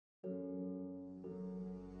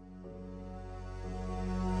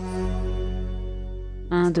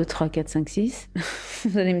1, 2, 3, 4, 5, 6.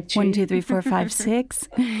 Vous allez me tuer. 1, 2, 3, 4, 5, 6.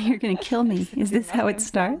 You're going to kill me. Is this how it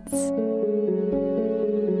starts?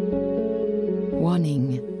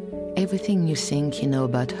 Warning. Everything you think you know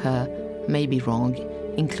about her may be wrong,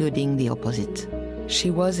 including the opposite.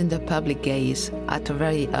 She was in the public gaze at a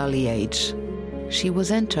very early age. She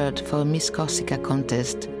was entered for a Miss Corsica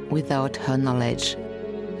contest without her knowledge,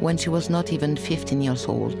 when she was not even 15 years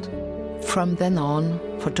old. From then on,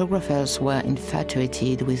 photographers were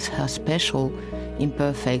infatuated with her special,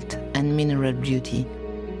 imperfect, and mineral beauty.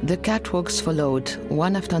 The catwalks followed,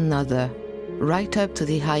 one after another, right up to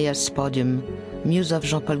the highest podium, muse of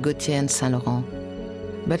Jean-Paul Gaultier and Saint Laurent.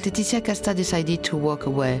 But Laetitia Casta decided to walk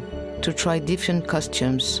away, to try different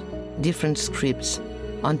costumes, different scripts,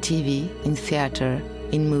 on TV, in theatre,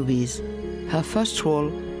 in movies. Her first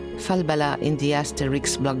role, Falbala in the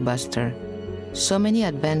Asterix blockbuster. So many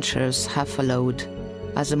adventures have followed,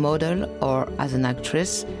 as a model or as an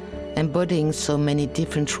actress, embodying so many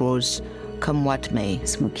different roles, come what may.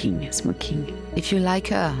 Smoking. If you like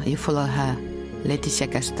her, you follow her. Laetitia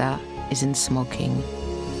Casta is in smoking.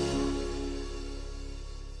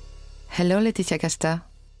 Hello, Laetitia Casta.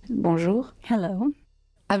 Bonjour. Hello.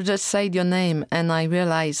 I've just said your name and I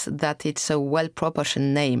realize that it's a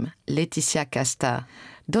well-proportioned name, Laetitia Casta.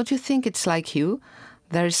 Don't you think it's like you?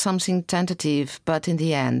 There is something tentative, but in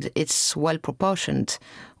the end, it's well-proportioned,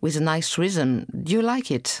 with a nice rhythm. Do you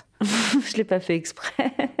like it? Je l'ai pas fait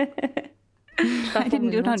exprès. I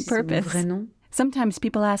didn't do it on purpose. Sometimes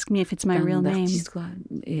people ask me if it's my real name.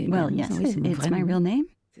 Well, yes, it's my real name.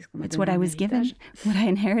 It's what I was given, what I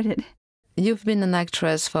inherited. You've been an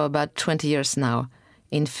actress for about 20 years now,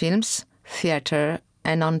 in films, theatre,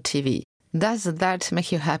 and on TV. Does that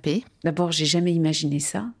make you happy? D'abord, j'ai jamais imaginé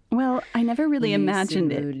ça. Well, I never really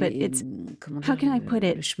imagined it, but it's, how can I put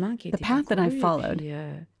it, the path that I've followed,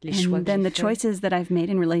 and then the choices that I've made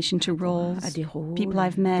in relation to roles, people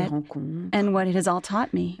I've met, and what it has all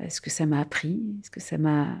taught me,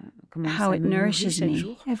 how it nourishes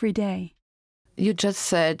me every day. You just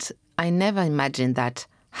said, I never imagined that.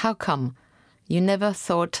 How come? You never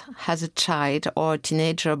thought as a child or a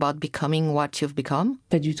teenager about becoming what you've become?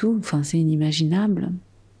 Pas du tout. Enfin, c'est inimaginable.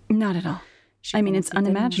 Not at all. I mean, it's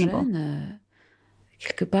unimaginable.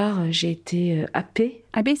 Quelque part, j'ai été happée.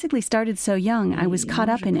 I basically started so young, I was caught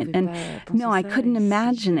up in it, and no, I couldn't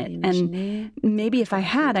imagine it, and maybe if I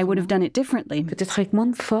had, I would have done it differently. Peut-être avec moins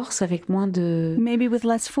de force, avec moins de... Maybe with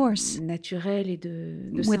less force. Naturel et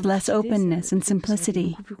de with less openness and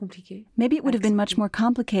simplicity. Maybe it would have been much more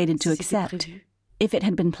complicated to accept if it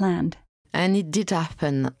had been planned. And it did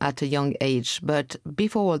happen at a young age, but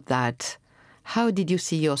before that, how did you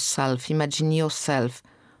see yourself, imagine yourself,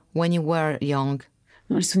 when you were young?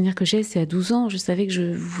 Non, les souvenirs que j'ai, c'est à 12 ans. Je savais que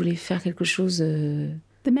je voulais faire quelque chose...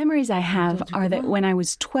 The memories I have are that when I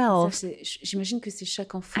was 12, j'imagine que c'est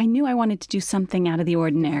chaque enfant. I knew I wanted to do something out of the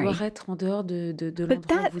ordinary. Être en dehors de but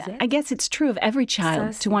that, I guess it's true of every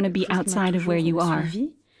child, to want to be outside of where you are.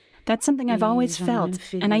 That's something I've always felt,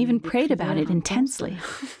 and I even prayed about it intensely.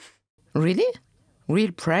 Really?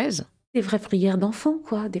 Real prayers? Des vraies prières d'enfants,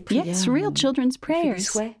 quoi. Des prières, yes, real children's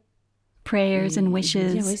prayers. Prayers and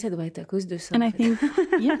wishes. Oui, ça doit être à cause de ça. And I think,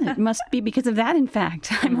 yeah, it must be because of that, in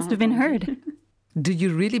fact. I must have been heard. Do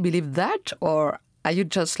you really believe that, or are you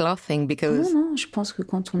just laughing because... Non, je pense que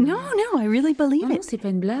quand on... No, I really believe it. Non, c'est pas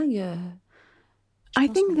une blague. I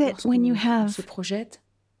think that when you have...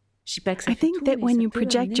 I think that when you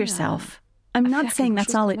project yourself, I'm not saying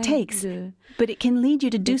that's all it takes, but it can lead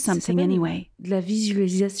you to do something anyway. La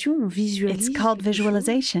visualisation, on visualise. It's called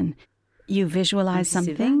visualization. You visualize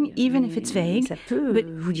something, even if it's vague, but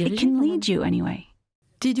it can lead you anyway.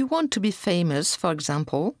 Did you want to be famous, for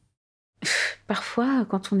example? Parfois,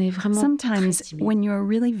 quand on est vraiment Sometimes, when you're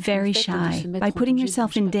really very shy, by putting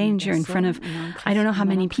yourself in danger in front of, I don't know how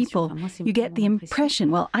many people, you get the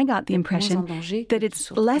impression, well, I got the impression, that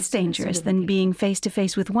it's less dangerous than being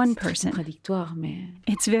face-to-face with one person.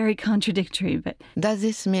 It's very contradictory, but... Does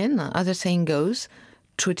this mean, as the saying goes,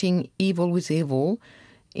 treating evil with evil?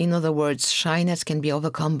 In other words, shyness can be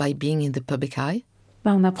overcome by being in the public eye?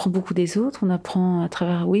 On apprend beaucoup des autres, on apprend à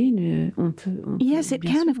travers, oui, on peut... Yes, it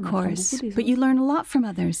can, of course, but you learn a lot from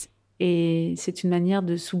others. Et c'est une manière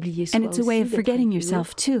de s'oublier soi aussi. And it's a way of forgetting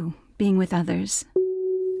yourself, too, being with others.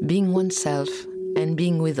 Being oneself and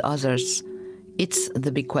being with others, it's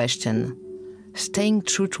the big question. Staying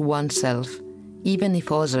true to oneself, even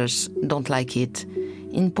if others don't like it.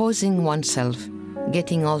 Imposing oneself,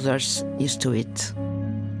 getting others used to it.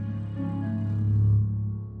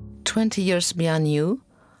 20 years beyond you,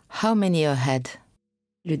 how many ahead?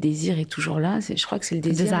 Le désir est toujours là. Je crois que c'est le The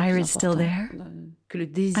désir desire le is plus still important. there. Que le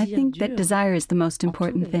désir I think that dure. desire is the most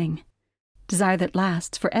important tout, thing. Desire that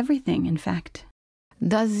lasts for everything, in fact.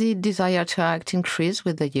 Does the desire to act increase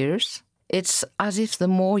with the years? It's as if the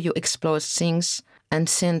more you explore things, and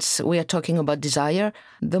since we are talking about desire,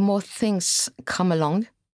 the more things come along.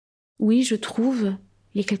 Oui, je trouve.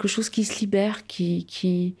 Il y a quelque chose qui se libère,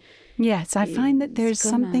 qui Yes, I find that there's c'est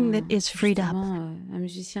comme something that is freed up. justement, un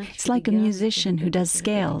musicien qui It's fait like a des gammes, musician qui who répète, does qui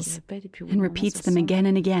répète, qui scales répète, et puis au bout and d'un moment, repeats ça them semble, again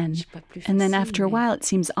and again. je sais pas, plus And then facile, after a mais while, it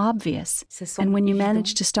seems obvious. ça semble And when you évident.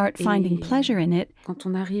 manage to start finding Et pleasure in it, quand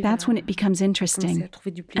on arrive that's à when it becomes commencer interesting. à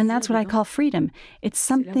trouver du plaisir And that's what I dedans, call freedom. It's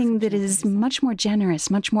c'est là où ça something that devient is intéressant. much more generous,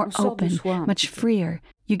 much more On sort de open, soi un much petit peu. freer.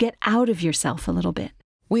 You get out of yourself a little bit.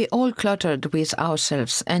 We're all cluttered with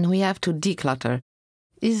ourselves and we have to declutter.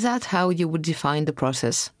 Is that how you would define the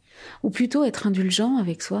process? Ou plutôt être indulgent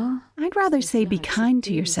avec soi. I'd rather say C'est-à-dire be kind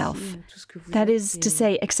to accepter yourself. aussi, tout ce que vous That êtes is to et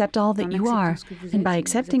say, accept all that en you acceptant are. ce que vous And êtes, by vous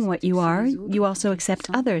accepting what acceptez you aussi are, les autres, you tout also ce qu'ils accept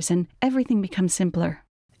sont. others, and everything becomes simpler.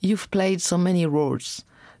 You've played so many roles.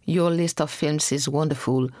 Your list of films is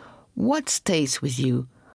wonderful. What stays with you?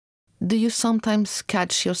 Do you sometimes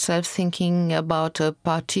catch yourself thinking about a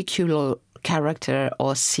particular character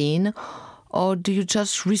or scene, or do you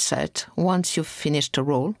just reset once you've finished a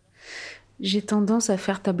role? J'ai tendance à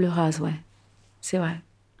faire table rase, ouais. C'est vrai.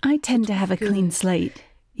 I tend to have a que- clean slate.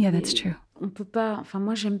 Yeah, that's Mais true. On peut pas. Enfin,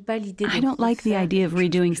 moi, j'aime pas l'idée de I don't like the refaire idea of quelque chose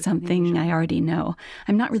que redoing je connais something déjà. I already know.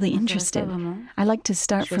 I'm not really Ça m'intéresse pas interested. vraiment. I like to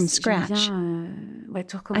start from J'aime scratch. bien, ouais,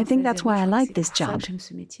 tout I recommencer think à that's zéro. why Je I crois que like c'est this pour ça job. que j'aime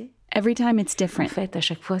ce métier. Every time it's En different. fait, à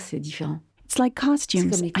chaque fois, c'est différent. It's like costumes.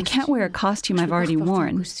 comme les I can't wear a costumes. costume Je I've peux pas already reporter un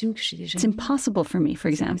worn. costume que j'ai déjà It's mis. impossible for me,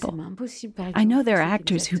 for C'est example. impossible, par I know exemple, there are je sais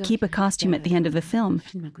qu'il y a des actors who acteurs keep a qui costume at the end of the film.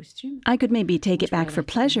 filment un costume. I could maybe take Moi, it je back pourrais for le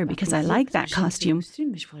filmer pleasure par because I plaisir, like parce that que j'aime ce costume, costume,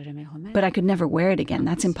 mais je pourrais jamais le remettre. but I could never wear it again.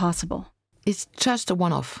 That's impossible. It's just a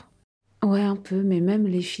one-off. Ouais, un peu, mais même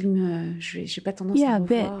les films, j'ai pas tendance Yeah, à a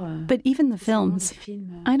bit. revoir. But even the C'est vraiment des films,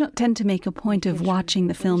 films, I don't tend to make a point of auxquels watching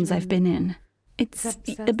the films I've been in. It's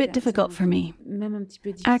a bit difficult for me. Même un petit peu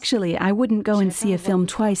difficile. Actually, I wouldn't go and see a film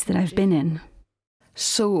twice that I've been in.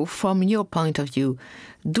 So, from your point of view,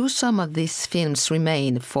 do some of these films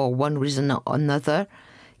remain for one reason or another,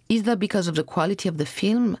 either because of the quality of the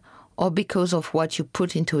film or because of what you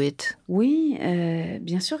put into it? Oui,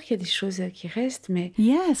 bien sûr qu'il y a des choses qui restent, mais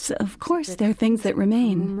Yes, of course, there are things that un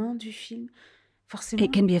remain. moment du film, forcément,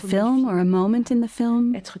 It can be le a premier film film or a moment in the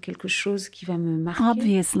film. être quelque chose qui va me marquer.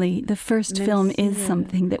 Obviously, the first Même film si, is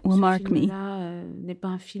something that will ce mark me. film-là, n'est pas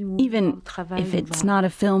un film où Even on travaille, if on it's va- not a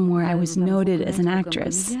film where I on was va me noted as an reconnaître comme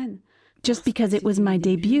actress, comédienne. just Parce because que it was c'était my mes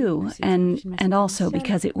débuts, debut, que c'était un film assez and also commercial.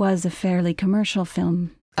 because it was a fairly commercial film.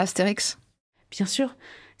 Astérix? Bien sûr,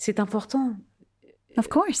 c'est important. Of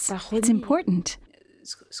course, Parodie. it's important.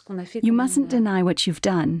 Ce qu'on a fait You quand mustn't on a- deny what you've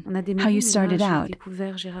done, on a démarré, how you mais started moi, j'ai out.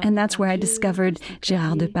 découvert Gérard And that's where I Depardieu, discovered Christian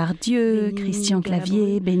Gérard Clavier, Depardieu, Benigni, Christian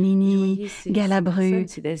Clavier, Galabru. Benigni, Je voyais ces Galabru, personnes,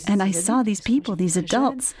 c'est des- and ces I saw adultes, these parce que moi, people, j'étais these très jeune,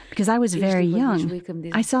 adults, because I was et je les very voyais young. jouer comme des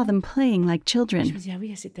I saw enfants. them playing like Je me children. dis, ah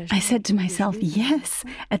oui, à cet âge-là, I on said to peut myself, jouer comme des yes,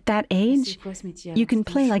 enfants. at that Mais age, c'est quoi ce métier? you Alors, can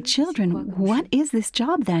c'est play un like jeu, c'est children. quoi comme What jeu? is this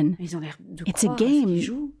job then? Ils ont l'air de It's a croire à ce qu'ils game.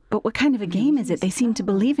 jouent. But what kind of a Mais game oui, is mais it? They c'est seem ça.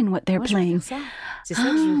 to believe in what they're Moi, je veux playing. faire ça. C'est ça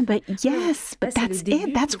que je Ah, veux. but yes, but Là, c'est le that's début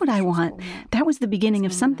it. That's de what I quelque chose want. pour moi. That was the beginning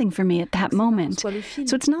of À ce moment-là. something for me at that Donc, c'est pas en moment. soi le film,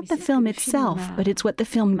 So it's not mais the c'est que film le film itself, m'a- but it's what the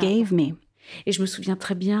film m'a gave me. Et je me souviens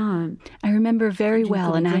très bien, I remember very d'une well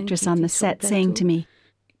an comédienne actress qui on était the sur le set saying to me,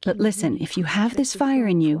 qui but me listen, disait, if you "Tu have fais this ce fire in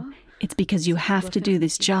fort en you, toi, it's because you tu have dois to faire do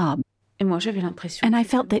this ceci." job. Et moi, j'avais l'impression And I que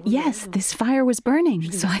felt ça that, yes, brûlait. this fire was burning. Je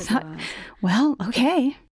dis, So mais I ça thought, doit- well,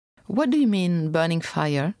 okay. What do you mean, burning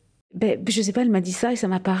fire? Ben, je sais pas, elle m'a dit ça et ça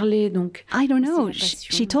m'a parlé, donc... I don't c'est know. la She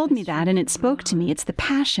passion, told me la that and it passion spoke to me. d'avoir- It's the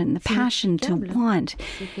passion to inexplicable. want.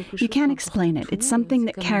 c'est quelque You chose can't qui explain it. emporte It's tout, something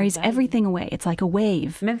c'est that comme carries une vague. everything away. It's like a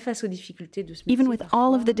wave. Même face aux difficultés de ce Even métier, with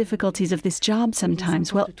all of the parfois, difficulties of this job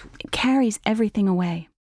sometimes, well, emporte tout. it carries everything away.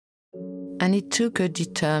 And it took a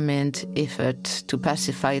determined effort to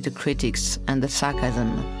pacify the critics and the sarcasm.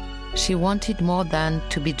 She wanted more than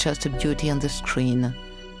to be just a beauty on the screen.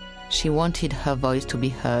 She wanted her voice to be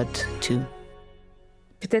heard too.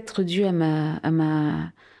 Peut-être dû à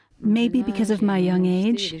ma Maybe because of my young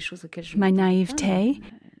age, my naïveté,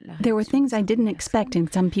 there were things I didn't expect in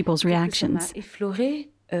some people's Ça m'a reactions.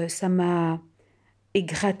 effleuré, ça m'a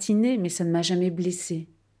égratigné, mais ça ne m'a jamais blessé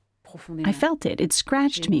profondément. I felt it. It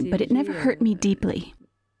scratched me, but it never hurt me deeply.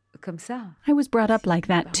 Comme ça. I was brought up like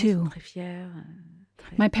Mes that parents sont too. très fiers,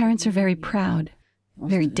 très- My parents are very proud, on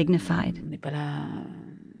very se- dignified. On n'est pas là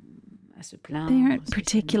à se plaindre. They aren't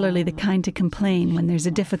particularly the kind to complain when there's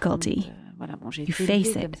a difficulty. You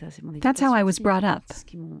face it. That's how I was brought up.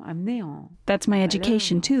 That's my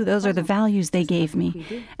education too. Those are the values they gave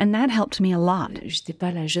me. And that helped me a lot.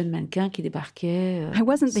 I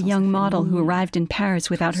wasn't the young model who arrived in Paris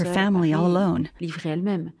without her family all alone.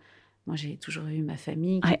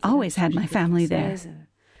 I always had my family there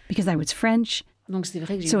because I was French.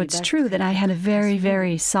 So it's true that I had a very,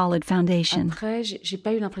 very solid foundation.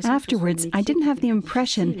 Afterwards, I didn't have the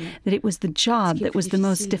impression that it was the job that was the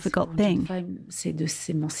most difficult thing.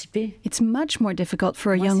 It's much more difficult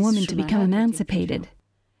for a young woman to become emancipated.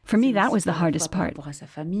 For me, that was the hardest part.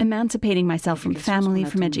 Emancipating myself from family,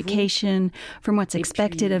 from education, from what's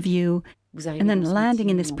expected of you, and then landing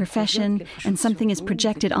in this profession and something is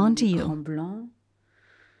projected onto you.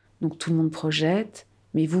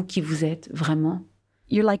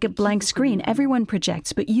 You're like a blank screen. Everyone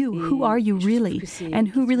projects, but you, who are you really? And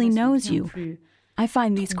who really knows you? I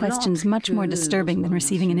find these questions much more disturbing than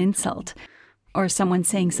receiving an insult or someone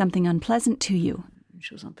saying something unpleasant to you.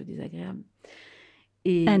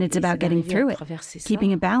 And it's about getting through it,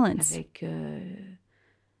 keeping a balance.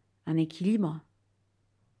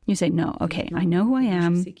 You say, no, okay, I know who I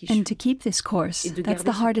am, and to keep this course, that's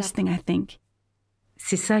the hardest thing, I think.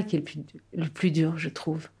 C'est ça qui est le plus dur, je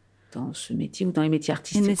trouve, dans ce métier ou dans les métiers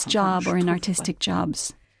artistiques. In this job or in artistic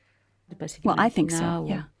jobs. Well, I think so,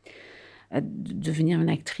 yeah. Devenir une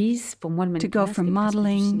actrice, pour moi, le to go from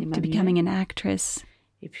modeling to becoming an actress.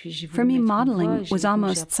 For me, modeling was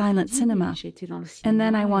almost silent cinema. And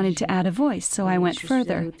then I wanted to add a voice, so I went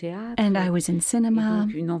further. And I was in cinema,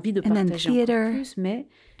 and then theater,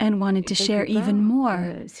 and wanted to share even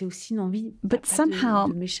more. But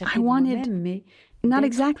somehow, I wanted not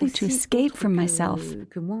exactly to escape from myself,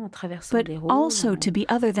 but also to be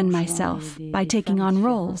other than myself by taking on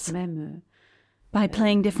roles, by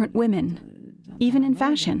playing different women, even in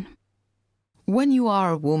fashion. When you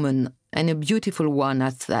are a woman, and a beautiful one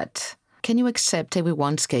at that, can you accept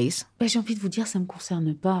everyone's gaze? J'ai envie de vous dire, ça me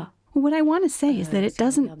concerne pas. What I want to say is that it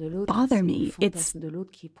doesn't bother me. It's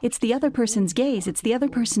the other person's gaze. It's the other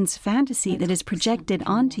person's fantasy that is projected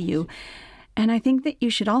onto you. And I think that you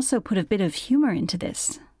should also put a bit of humor into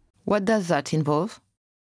this. What does that involve?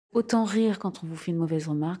 Autant rire quand on vous fait une mauvaise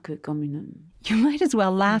remarque comme une... You might as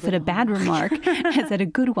well laugh at a bad remark as at a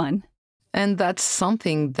good one. And that's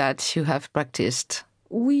something that you have practiced.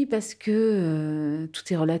 Oui, parce que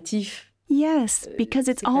tout est relatif. Yes, because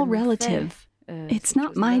it's all relative. It's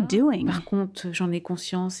not my doing. Par contre, j'en ai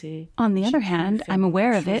conscience et on the other hand, I'm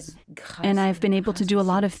aware of it, and I've been able to do a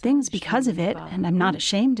lot of things because of it, and I'm not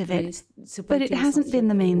ashamed of it. But it hasn't been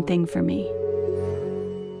the main thing for me.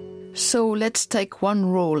 So let's take one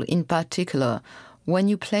role in particular. When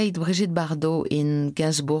you played Brigitte Bardot in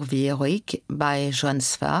Gainsbourg the Heroic by Johann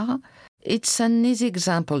Sfar, it's an easy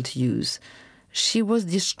example to use. She was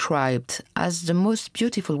described as the most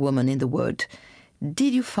beautiful woman in the world.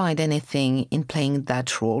 Did you find anything in playing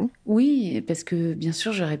that role? Oui, parce que bien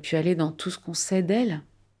sûr, j'aurais pu aller dans tout ce qu'on sait d'elle.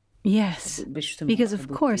 Yes, because of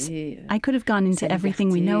course, I could have gone into everything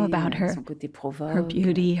we know about her. Her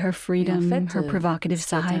beauty, her freedom, her provocative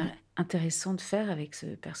side.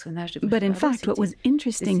 But in fact, what was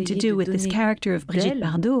interesting to do with this character of Brigitte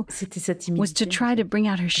Bardot was to try to bring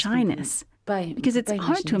out her shyness. Because it's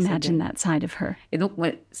hard to imagine that side of her.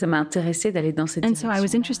 And so I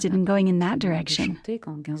was interested in going in that direction.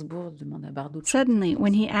 Suddenly,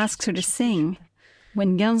 when he asks her to sing,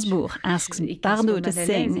 when Gainsbourg asks Bardot to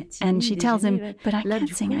sing, and she tells him, but I can't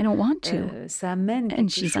sing, I don't want to.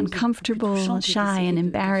 And she's uncomfortable, shy, and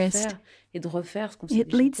embarrassed.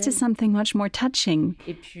 It leads to something much more touching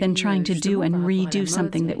than trying to do and redo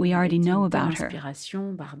something that we already know about her.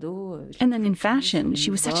 And then in fashion, she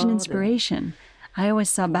was such an inspiration. I always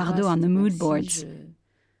saw Bardot on the mood boards.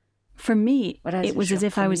 For me, it was as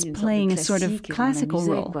if I was playing a sort of classical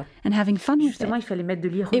role and having fun with it.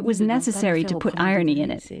 It was necessary to put irony in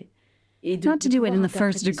it. Not to do it in the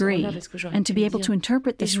first degree, and to be able to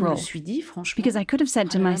interpret this role. Because I could have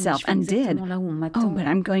said to myself, and did, oh, but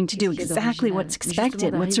I'm going to do exactly what's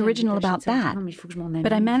expected, what's original about that.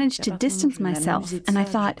 But I managed to distance myself, and I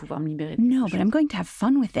thought, no, but I'm going to have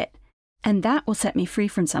fun with it. And that will set me free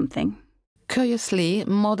from something. Curiously,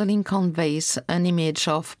 modeling conveys an image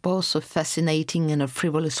of both a fascinating and a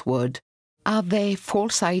frivolous world. Are they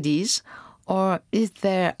false ideas, or is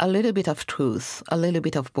there a little bit of truth, a little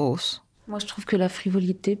bit of both? Moi, je trouve que la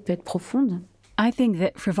frivolité peut être profonde. I think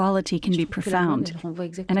that frivolity can be profound,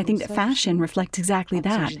 and I think that fashion reflects exactly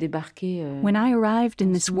that. When I arrived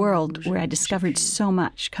in this world where I discovered so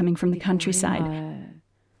much coming from the countryside,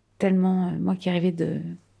 tellement, moi qui arrivais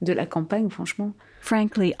de la campagne, franchement.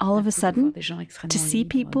 Frankly, all of a sudden, to see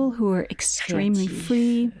people who are extremely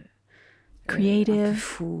free,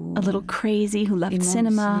 creative, a little crazy, who loved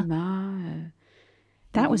cinema.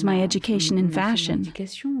 That was my education in fashion.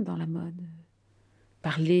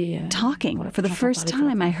 Talking. For the first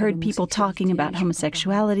time, I heard people talking about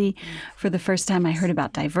homosexuality. For the first time, I heard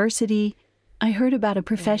about diversity. I heard about a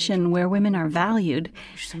profession where women are valued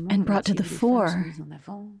and brought to the fore.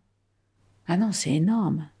 Ah non, c'est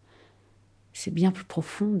énorme. C'est bien plus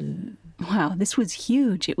profond de... Wow, this was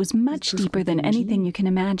huge. It was much deeper than anything you can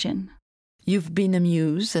imagine. You've been a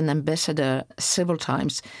muse, an ambassador several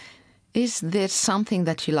times. Is there something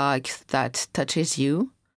that you like that touches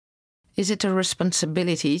you? Is it a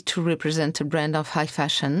responsibility to represent a brand of high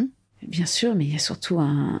fashion? Bien sûr, mais il y a surtout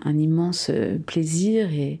un immense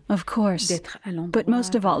plaisir et of course, d'être à l'endroit. But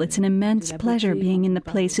most of all, it's an immense pleasure being in the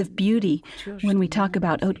place of beauty when we talk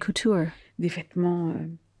about haute couture. Des vêtements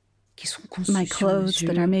qui sont conçus my clothes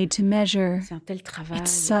that are made to measure. C'est un tel travail.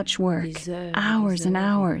 It's such work, hours and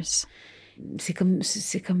hours. C'est comme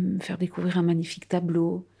faire découvrir un magnifique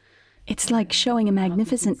tableau. It's like showing a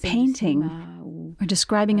magnificent painting or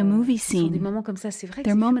describing a movie scene.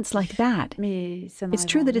 There are moments like that. It's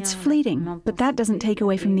true that it's fleeting, but that doesn't take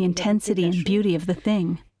away from the intensity and beauty of the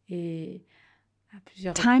thing.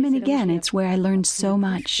 Time and again, it's where I learned so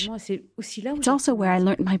much. It's also where I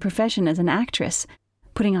learned my profession as an actress,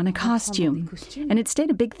 putting on a costume. And it stayed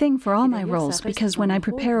a big thing for all my roles, because when I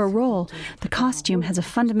prepare a role, the costume has a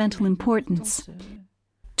fundamental importance.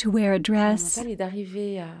 To wear a dress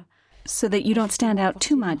so that you don't stand out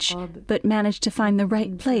too much, but manage to find the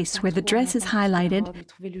right place where the dress is highlighted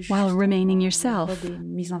while remaining yourself.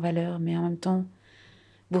 Mise en valeur, mais en même temps,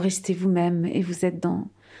 vous restez vous-même et vous êtes dans...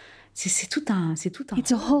 C'est tout un...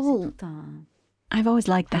 It's a whole... I've always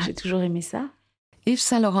liked that. J'ai toujours aimé ça. If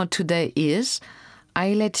Saint Laurent today is,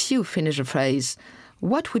 I let you finish a phrase.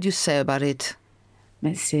 What would you say about it?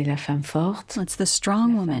 Mais c'est la femme forte. It's the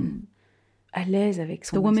strong woman. À l'aise avec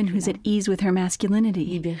son the woman who's at ease with her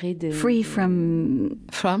masculinity. Free from...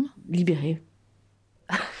 From? Libérée.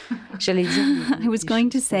 J'allais dire... I was going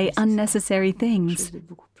to say unnecessary things.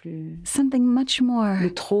 Something much more. Le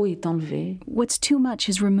trop est enlevé. What's too much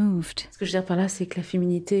is removed. Ce que je veux dire par là, c'est que la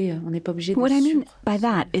féminité, on n'est pas obligé de... What I mean by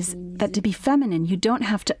that is that to be feminine, you don't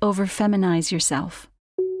have to over-feminize yourself.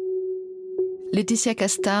 Laetitia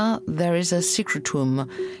Casta, there is a secret room.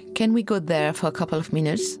 Can we go there for a couple of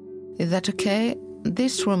minutes? Is that okay?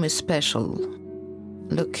 This room is special.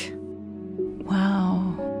 Look.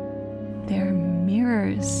 Wow. There are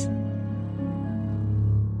mirrors.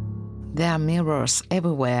 There are mirrors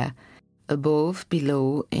everywhere. Above,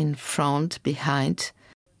 below, in front, behind.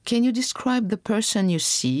 Can you describe the person you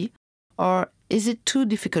see? Or is it too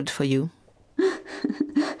difficult for you?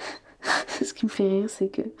 Ce qui me fait rire,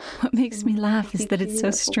 c'est que... What makes me laugh is that it's so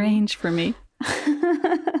strange for me.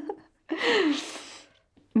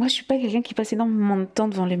 Moi, je suis pas quelqu'un qui passe énormément de temps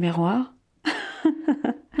devant les miroirs.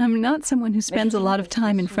 I'm not someone who spends a lot of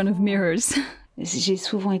time in front of mirrors. J'ai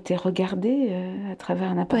souvent été regardée à travers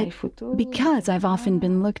un appareil photo. Because I've often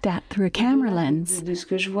been looked at through a camera lens. De ce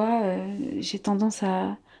que je vois, j'ai tendance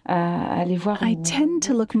à aller voir. I tend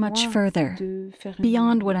to look much further,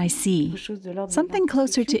 beyond what I see, something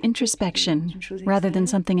closer to introspection rather than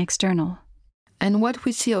something external. And what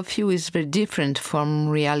we see of you is very different from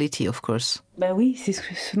reality, of course. Bah oui, c'est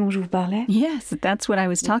ce dont je vous parlais. Yes, that's what I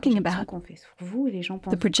was talking about.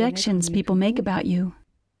 The projections people make about you.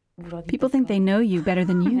 People think they know you better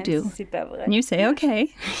than you do. And you say, okay,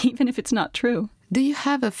 even if it's not true. Do you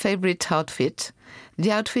have a favorite outfit?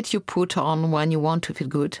 The outfit you put on when you want to feel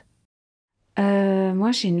good?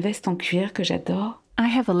 Moi, j'ai une veste en cuir que j'adore. I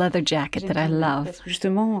have a leather jacket that I love. Parce que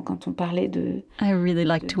justement, quand on parlait de... I really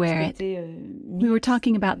like to wear it. We were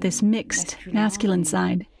talking about this mixed masculine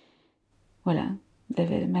side. Voilà,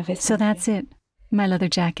 ma veste. So that's it, my leather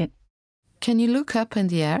jacket. Can you look up in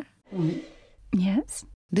the air? Oui. Yes.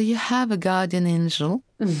 Do you have a guardian angel?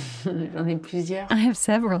 J'en ai plusieurs. I have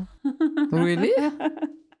several. Really?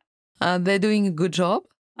 Are they doing a good job?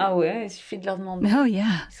 Ah ouais, il suffit de leur demander. Oh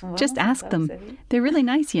yeah, just ask them. They're really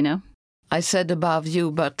nice, you know. I said above you,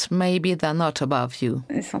 but maybe they're not above you.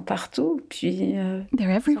 Ils sont partout, puis... They're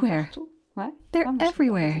everywhere. Ouais. They're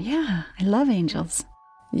everywhere, yeah. I love angels.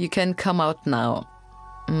 You can come out now.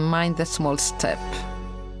 Mind the small step.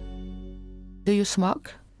 Do you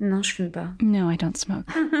smoke? Non, je fume pas. No, I don't smoke.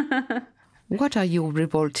 What are you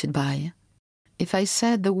revolted by? If I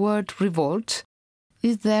said the word revolt,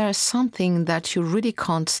 is there something that you really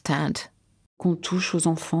can't stand? Qu'on touche aux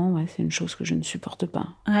enfants, ouais, c'est une chose que je ne supporte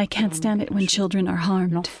pas. I can't stand it when children are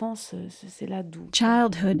harmed. L'enfance, c'est là d'où...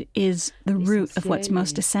 Childhood is the root of what's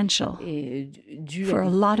most essential. For a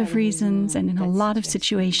lot of reasons and in a lot of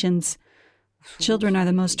situations, Children are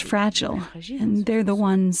the most fragile, and they're the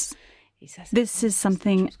ones... This is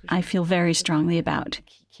something I feel very strongly about.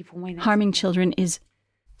 Harming children is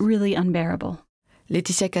really unbearable.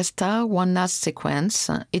 Laetitia Casta, one last sequence.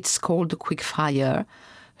 It's called Quick Fire.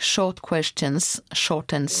 Short questions,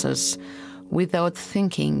 short answers, without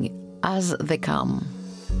thinking, as they come.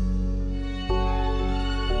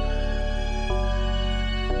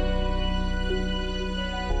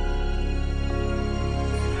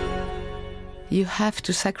 You have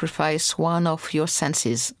to sacrifice one of your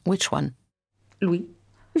senses. Which one? Louis.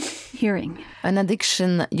 Hearing. An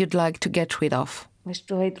addiction you'd like to get rid of. Je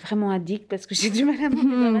dois être vraiment addict parce que j'ai du mal à m'en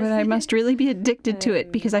débarrasser. But I must really be addicted to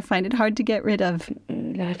it because I find it hard to get rid of.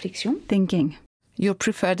 La réflexion. Thinking. Your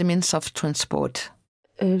preferred means of transport.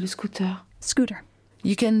 Le scooter. Scooter.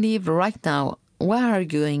 You can leave right now. Where are you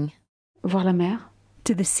going? Voir la mer.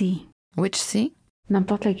 To the sea. Which sea?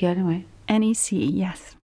 N'importe laquelle, ouais. Any sea,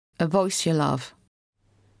 yes. A voice you love.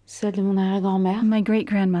 Celle de mon arrière-grand-mère. My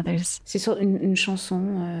great-grandmother's. C'est sur une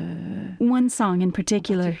chanson. One song in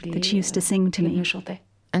particular that she used to sing to me. Me chantait.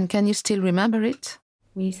 And can you still remember it?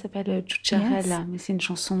 Oui, ça s'appelle Ciucciarella, mais c'est une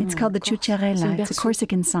chanson. It's called the Ciucciarella. It's a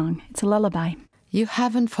Corsican song. It's a lullaby. You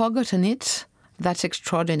haven't forgotten it? That's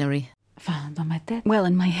extraordinary. Enfin, dans ma tête. Well,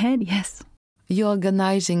 in my head, yes. You're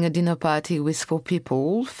organizing a dinner party with 4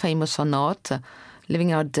 people, famous or not,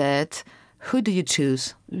 living or dead. Who do you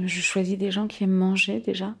choose? Je choisis des gens qui aiment manger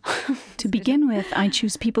déjà. To begin with, I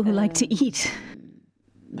choose people who like to eat.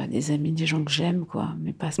 Des amis, des gens que j'aime, quoi.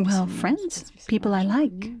 Mais pas spécialement. Well, friends, people I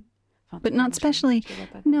like. But not specially...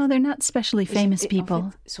 No, they're not specially famous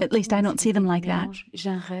people. At least I don't see them like that. J'ai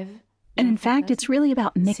un rêve. And in fact, it's really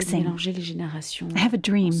about mixing. I have a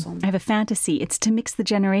dream. I have a fantasy. It's to mix the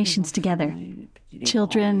generations together.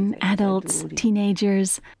 Children, adults,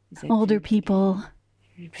 teenagers, older people...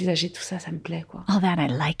 Plus âgé, tout ça, ça me plaît, quoi. All that, I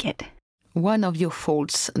like it. One of your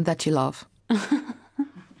faults that you love.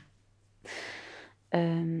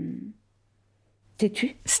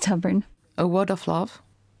 Têtu. Stubborn. A word of love.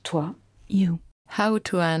 Toi. You. How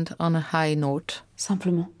to end on a high note.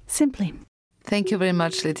 Simplement. Simply. Thank you very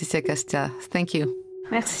much, Laetitia Casta. Thank you.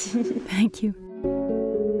 Merci. Thank you.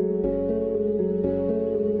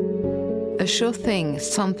 A sure thing,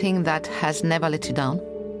 something that has never let you down.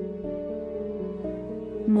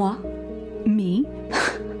 Moi. Me.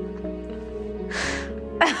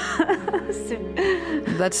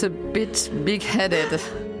 That's a bit big-headed.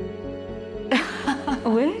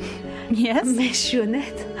 Ouais. Yes. Mais je suis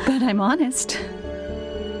honnête. But I'm honest.